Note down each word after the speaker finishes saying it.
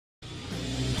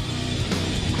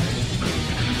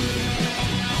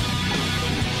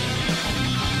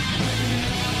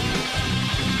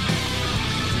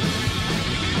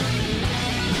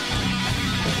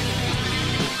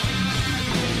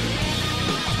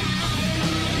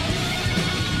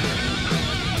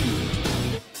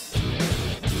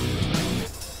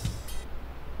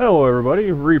Hello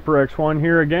everybody, Reaper X1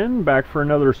 here again, back for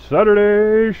another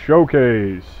Saturday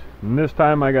showcase. And this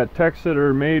time I got techs that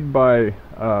are made by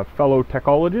a fellow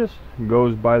techologist,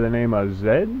 goes by the name of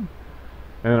Zed.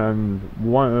 And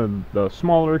one of the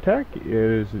smaller tech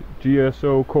is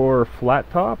GSO Core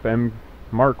Flat Top M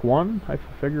Mark 1, I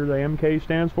figure the MK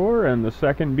stands for, and the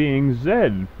second being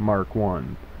Zed Mark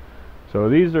 1. So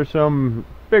these are some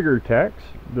bigger techs.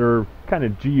 They're kind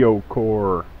of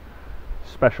Geo-Core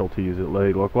specialties that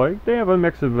they look like. They have a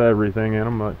mix of everything in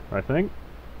them, I think,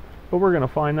 but we're gonna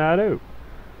find that out.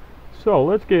 So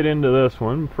let's get into this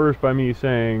one first by me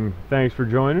saying thanks for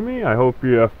joining me. I hope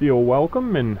you feel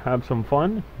welcome and have some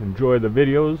fun, enjoy the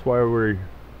videos while we're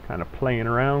kind of playing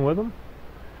around with them.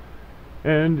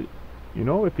 And you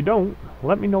know, if you don't,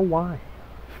 let me know why.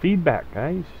 Feedback,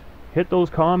 guys. Hit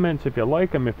those comments if you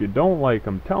like them. If you don't like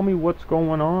them, tell me what's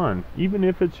going on, even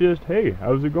if it's just hey,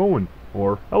 how's it going,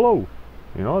 or hello.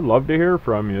 You know, I'd love to hear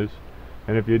from you.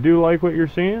 And if you do like what you're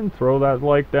seeing, throw that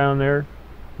like down there.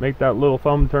 Make that little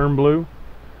thumb turn blue.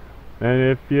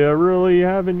 And if you really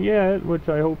haven't yet, which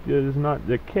I hope is not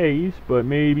the case, but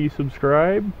maybe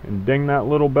subscribe and ding that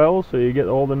little bell so you get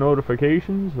all the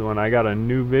notifications when I got a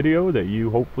new video that you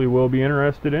hopefully will be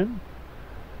interested in.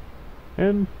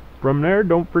 And from there,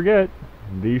 don't forget,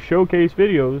 these showcase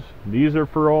videos, these are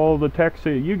for all the techs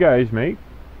that you guys make.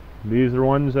 These are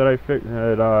ones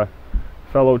that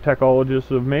fellow techologists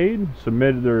have made,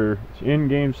 submitted their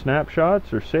in-game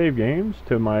snapshots or save games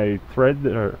to my thread,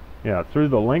 through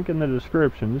the link in the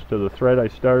descriptions to the thread I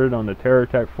started on the Terra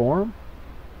Tech forum.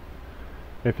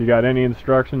 If you got any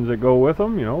instructions that go with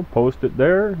them, you know, post it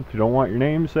there. If you don't want your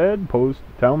name said,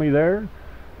 tell me there.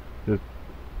 Just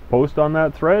post on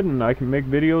that thread and I can make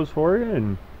videos for you,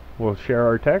 and we'll share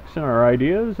our techs and our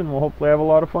ideas, and we'll hopefully have a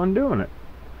lot of fun doing it.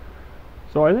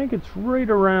 So I think it's right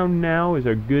around now is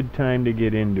a good time to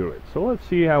get into it. So let's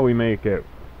see how we make it.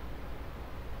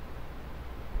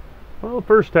 Well, the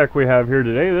first tech we have here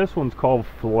today, this one's called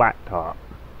Flat Top.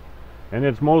 And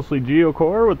it's mostly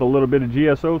Geo-Core with a little bit of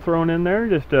GSO thrown in there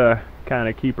just to kind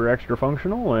of keep her extra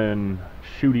functional and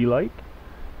shooty-like.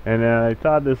 And I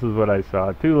thought this is what I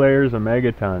saw. 2 layers of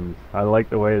megatons. I like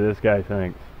the way this guy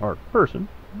thinks. Or person.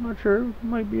 I'm not sure. It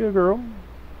might be a girl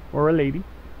or a lady.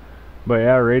 But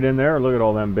yeah, right in there, look at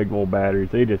all them big old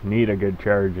batteries. They just need a good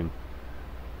charging.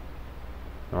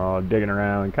 Oh, digging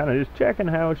around and kind of just checking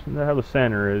how the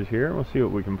center is here. We'll see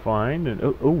what we can find. And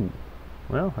oh,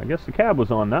 well, I guess the cab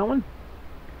was on that one.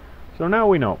 So now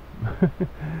we know.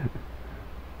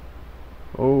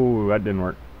 Oh, that didn't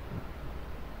work.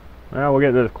 Well, we'll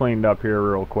get this cleaned up here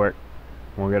real quick.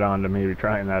 We'll get on to maybe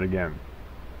trying that again.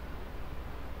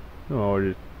 So I'll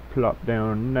just plop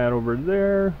down that over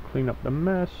there, clean up the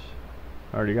mess.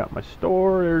 Already got my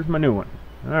store. There's my new one.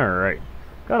 Alright.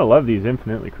 Gotta love these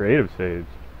infinitely creative saves.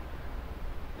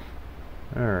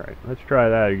 Alright, let's try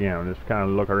that again. Just kind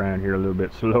of look around here a little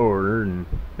bit slower and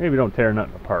maybe don't tear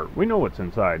nothing apart. We know what's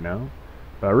inside now.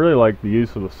 But I really like the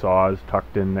use of the saws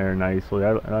tucked in there nicely.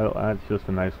 That's just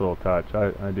a nice little touch.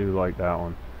 I do like that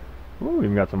one. Ooh,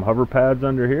 we've got some hover pads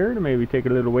under here to maybe take a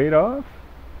little weight off.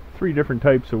 3 different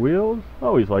types of wheels.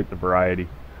 Always like the variety.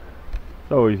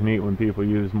 It's always neat when people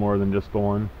use more than just the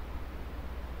one.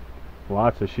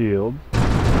 Lots of shields.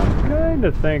 I'm kind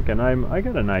of thinking I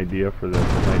got an idea for this.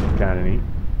 It might be kind of neat.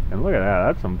 And look at that.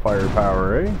 That's some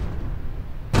firepower, eh?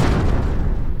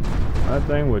 That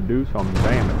thing would do some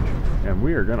damage, and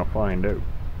we are gonna find out.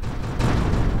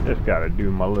 Just gotta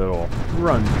do my little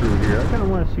run through here. I kind of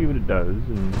want to see what it does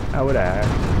and how it acts.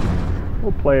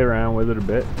 We'll play around with it a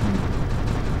bit.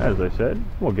 And as I said,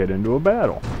 we'll get into a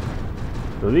battle.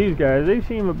 So these guys, they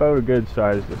seem about a good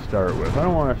size to start with. I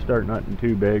don't want to start nothing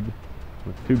too big.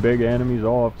 With 2 big enemies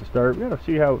all off to start, we gotta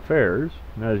see how it fares.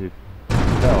 And as you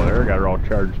can tell there, I got her all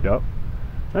charged up.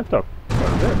 That took quite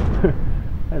a bit.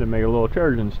 I had to make a little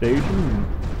charging station and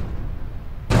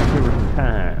give her some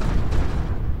time.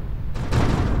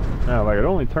 Now if I could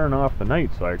only turn off the night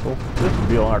cycle, this would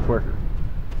be a lot quicker.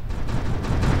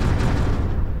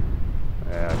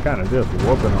 Yeah, kind of just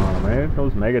whooping on them, eh?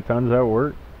 Those megatons that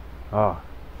work. Ah,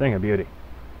 thing of beauty.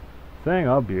 Thing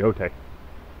of beauty.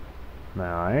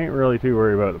 Now, I ain't really too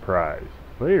worried about the prize.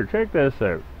 But here, check this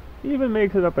out. He even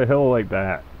makes it up a hill like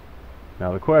that.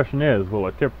 Now, the question is, will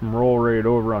it tip and roll right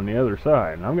over on the other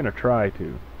side? And I'm going to try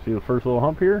to. See the first little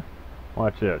hump here?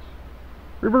 Watch this.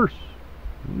 Reverse!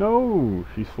 No!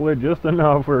 She slid just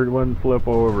enough where it wouldn't flip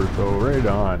over, so right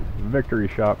on. Victory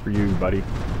shot for you, buddy.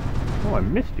 Oh, I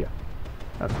missed you.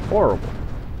 That's horrible.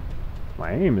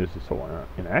 My aim is so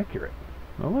inaccurate.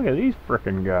 Now look at these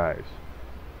frickin' guys.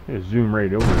 Just zoom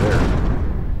right over there.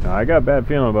 Now I got a bad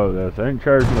feeling about this. I didn't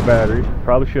charge the batteries.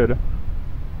 Probably should have.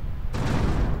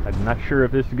 I'm not sure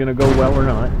if this is gonna go well or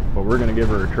not, but we're gonna give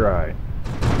her a try.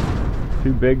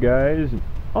 Two big guys.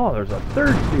 Oh, there's a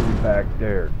third series back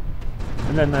there.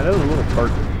 And then that other little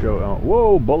carcass show. Oh,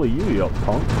 whoa, bully you little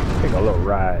punk. Take a little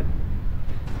ride.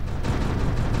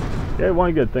 Yeah,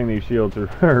 one good thing these shields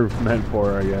are meant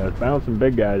for, I guess. Bouncing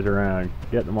big guys around,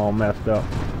 getting them all messed up.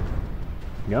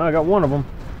 Yeah, I got one of them.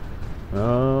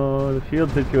 Oh, the shield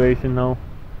situation though.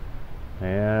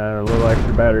 Yeah, a little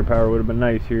extra battery power would have been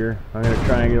nice here. I'm going to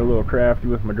try and get a little crafty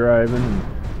with my driving, and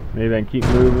maybe I can keep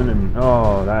moving, and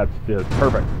oh, that's just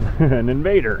perfect. An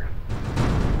invader.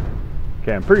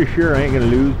 Okay, I'm pretty sure I ain't going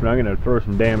to lose, but I'm going to throw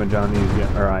some damage on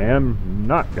these, or I am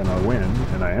not going to win,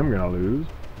 and I am going to lose,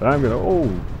 but I'm going to, oh,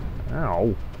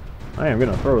 ow. I am going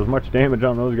to throw as much damage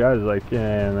on those guys as I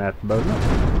can, and that's about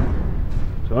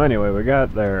enough. So anyway, we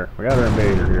got our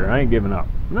invader here. I ain't giving up.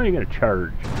 I'm not even going to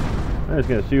charge. I'm just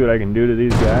going to see what I can do to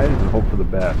these guys and hope for the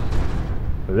best.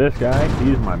 For this guy,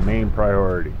 he's my main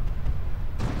priority.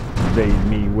 Invade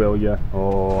me, will ya?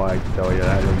 Oh, I tell you,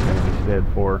 that ain't going to be stead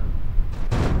for.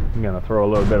 I'm going to throw a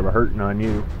little bit of a hurting on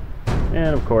you.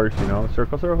 And of course, you know,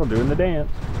 circle, circle, doing the dance.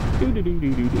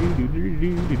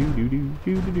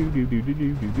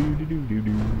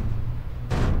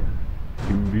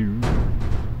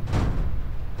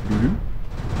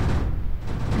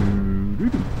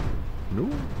 No,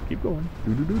 keep going.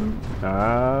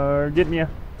 Getting ya.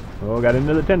 Oh, got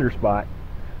into the tender spot.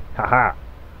 Haha.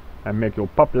 I make you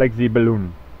pop like the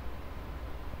balloon.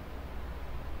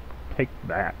 Take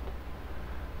that.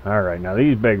 Alright, now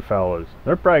these big fellas,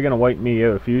 they're probably going to wipe me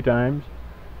out a few times,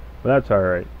 but that's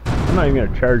alright. I'm not even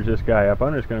going to charge this guy up.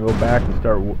 I'm just going to go back and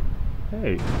start...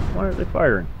 Hey, why aren't they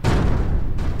firing?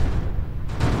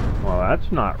 Well,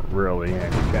 that's not really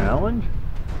any challenge.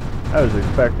 I was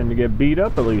expecting to get beat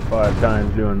up at least 5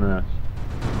 times doing this.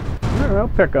 Alright, I'll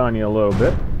pick on you a little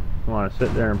bit. You want to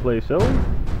sit there and play silly?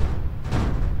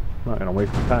 I'm not going to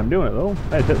waste my time doing it though.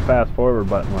 I just hit the fast forward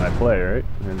button when I play, right?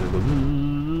 And it just goes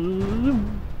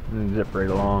and zip right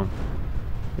along.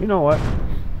 You know what?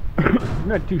 I'm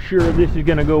not too sure if this is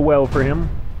going to go well for him,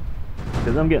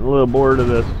 because I'm getting a little bored of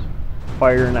this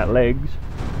firing at legs.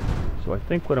 So I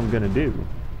think what I'm going to do,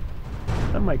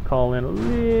 I might call in a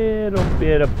little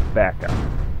bit of backup.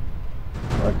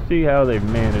 Let's see how they've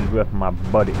managed with my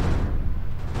buddy.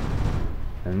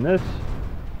 And this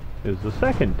is the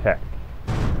second tech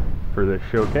for this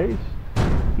showcase.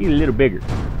 He's a little bigger.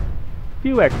 A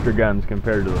few extra guns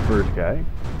compared to the first guy.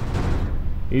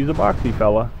 He's a boxy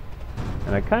fella,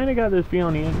 and I kind of got this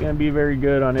feeling he ain't going to be very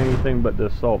good on anything but the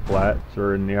salt flats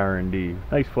or in the R&D.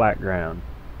 Nice flat ground.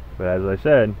 But as I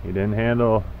said, he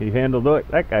handled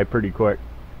that guy pretty quick.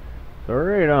 So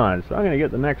right on. So I'm going to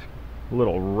get the next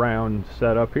little round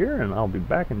set up here, and I'll be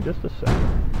back in just a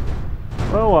second.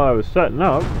 Well, while I was setting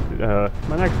up,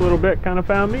 my next little bit kind of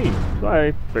found me. So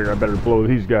I figured I better blow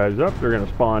these guys up. They're going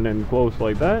to spawn in close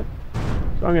like that.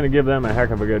 So I'm going to give them a heck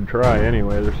of a good try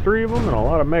anyway. There's 3 of them and a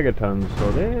lot of megatons,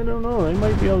 so they, I don't know, they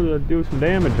might be able to do some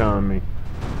damage on me.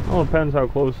 All depends how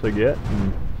close they get,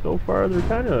 and so far they're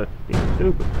kind of being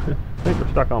stupid. I think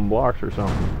they're stuck on blocks or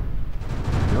something.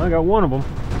 Well, I got one of them.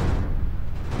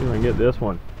 See if I can get this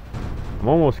one. I'm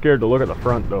almost scared to look at the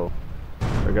front though.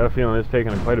 I got a feeling it's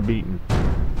taking quite a beating.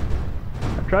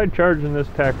 I tried charging this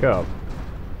tech up,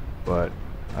 but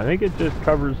I think it just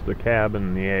covers the cab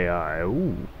and the AI.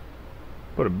 Ooh.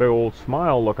 Put a big old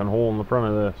smile looking hole in the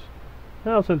front of this.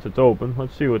 Now since it's open,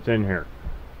 let's see what's in here.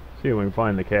 See if we can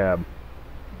find the cab.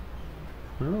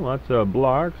 Well, lots of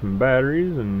blocks and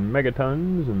batteries and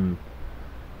megatons and,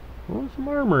 well, some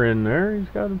armor in there. He's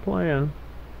got a plan.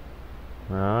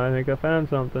 I think I found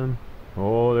something.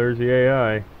 Oh, there's the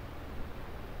AI.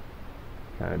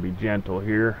 Gotta be gentle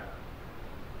here.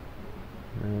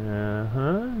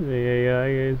 The AI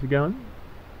is gone.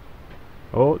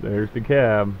 Oh, there's the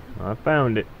cab. I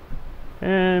found it.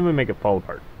 And we make it fall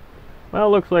apart. Well, it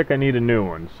looks like I need a new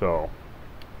one, so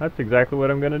that's exactly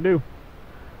what I'm gonna do.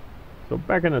 So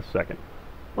back in a second.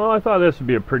 Well, I thought this would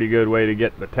be a pretty good way to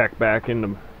get the tech back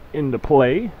into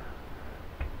play.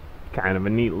 Kind of a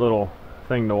neat little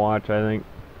thing to watch, I think.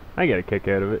 I get a kick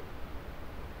out of it.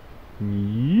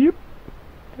 Yep.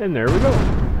 And there we go.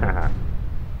 Haha.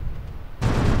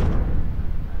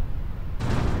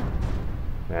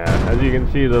 Yeah, as you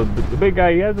can see, the big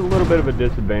guy, he has a little bit of a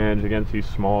disadvantage against these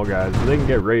small guys. If they can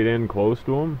get right in close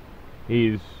to him,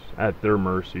 he's at their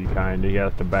mercy, kinda. He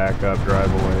has to back up, drive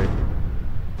away.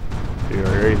 See,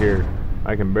 right here,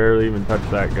 I can barely even touch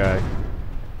that guy.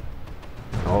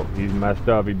 Oh, he's messed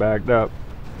up. He backed up.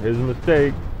 His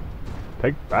mistake.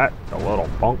 Take that, a little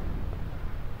punk.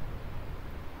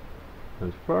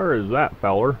 As far as that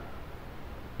feller,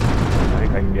 I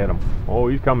I can get him. Oh,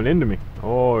 he's coming into me.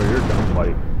 Oh, you're done,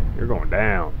 buddy. You're going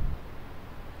down.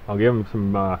 I'll give him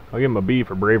some. I'll give him a B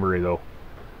for bravery, though.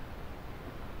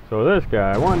 So this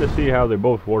guy, I wanted to see how they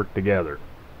both work together.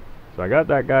 So I got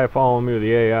that guy following me with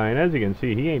the AI, and as you can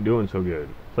see, he ain't doing so good.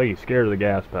 It's like he's scared of the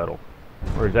gas pedal,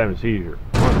 or he's having a seizure.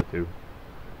 One of the two.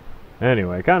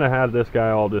 Anyway, I kind of had this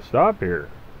guy all just stop here.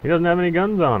 He doesn't have any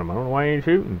guns on him. I don't know why he ain't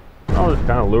shooting. I'll just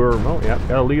kind of lure him. Oh, yeah,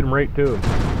 gotta lead him right to him.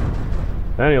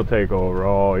 Then he'll take over.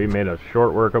 Oh, he made a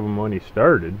short work of him when he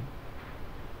started.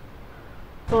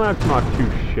 Well, that's not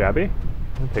too shabby.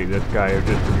 I'll take this guy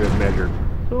just for good measure.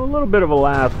 So a little bit of a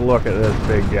last look at this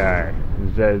big guy,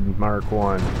 Zed Mark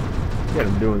 1. Get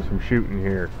him doing some shooting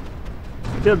here.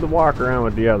 I did the walk around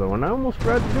with the other one. I almost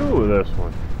tried to do it with this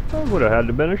one. I would have had to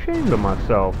have been ashamed of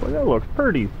myself, but that looks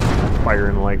pretty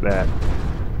firing like that.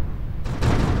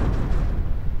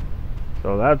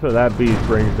 So that's what that beast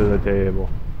brings to the table.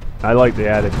 I like the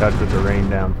added touch with the rain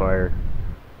down fire.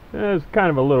 There's kind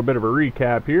of a little bit of a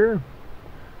recap here.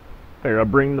 I'll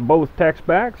bring the both techs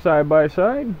back side by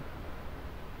side.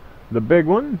 The big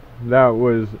one, that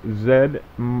was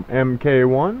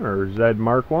ZMK1 or Z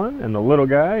Mark 1, and the little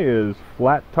guy is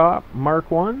Flat Top Mark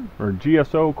 1 or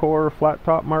GSO Core Flat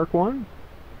Top Mark 1.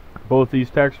 Both these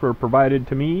techs were provided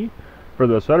to me for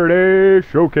the Saturday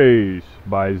Showcase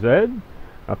by Zed,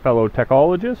 a fellow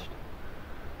techologist,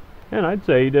 and I'd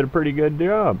say he did a pretty good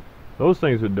job. Those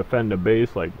things would defend a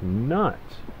base like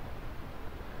nuts.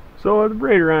 So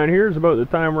right around here is about the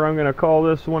time where I'm going to call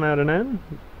this one at an end.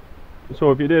 So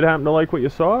if you did happen to like what you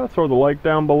saw, throw the like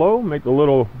down below, make the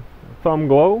little thumb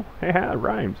glow. Hey, it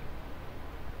rhymes.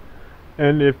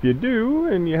 And if you do,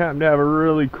 and you happen to have a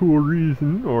really cool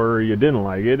reason, or you didn't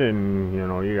like it, and you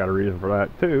know you got a reason for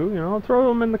that too, you know, throw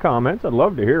them in the comments. I'd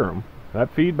love to hear them. That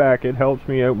feedback, it helps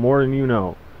me out more than you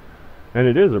know, and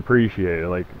it is appreciated.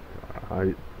 Like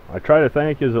I try to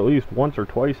thank you at least once or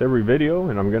twice every video,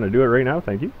 and I'm gonna do it right now.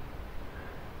 Thank you,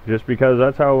 just because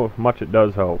that's how much it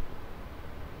does help.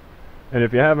 And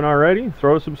if you haven't already,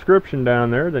 throw a subscription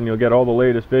down there, then you'll get all the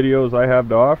latest videos I have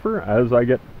to offer as I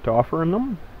get to offering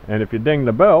them. And if you ding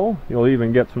the bell, you'll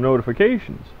even get some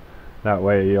notifications. That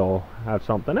way you'll have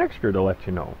something extra to let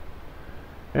you know.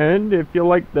 And if you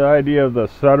like the idea of the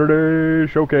Saturday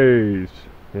Showcase,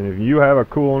 and if you have a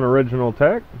cool and original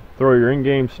tech, throw your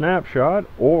in-game snapshot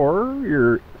or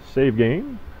your save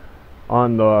game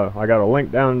on the, I got a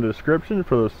link down in the description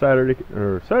for the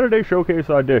Saturday Showcase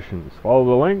auditions. Follow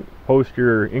the link, post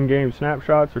your in-game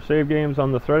snapshots or save games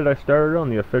on the thread I started on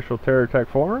the official Terra Tech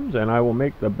forums, and I will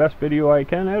make the best video I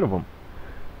can out of them.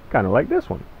 Kind of like this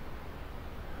one.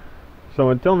 So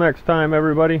until next time,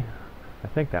 everybody, I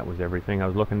think that was everything I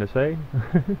was looking to say.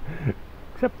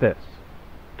 Except this.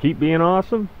 Keep being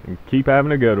awesome and keep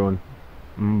having a good one.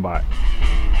 Bye.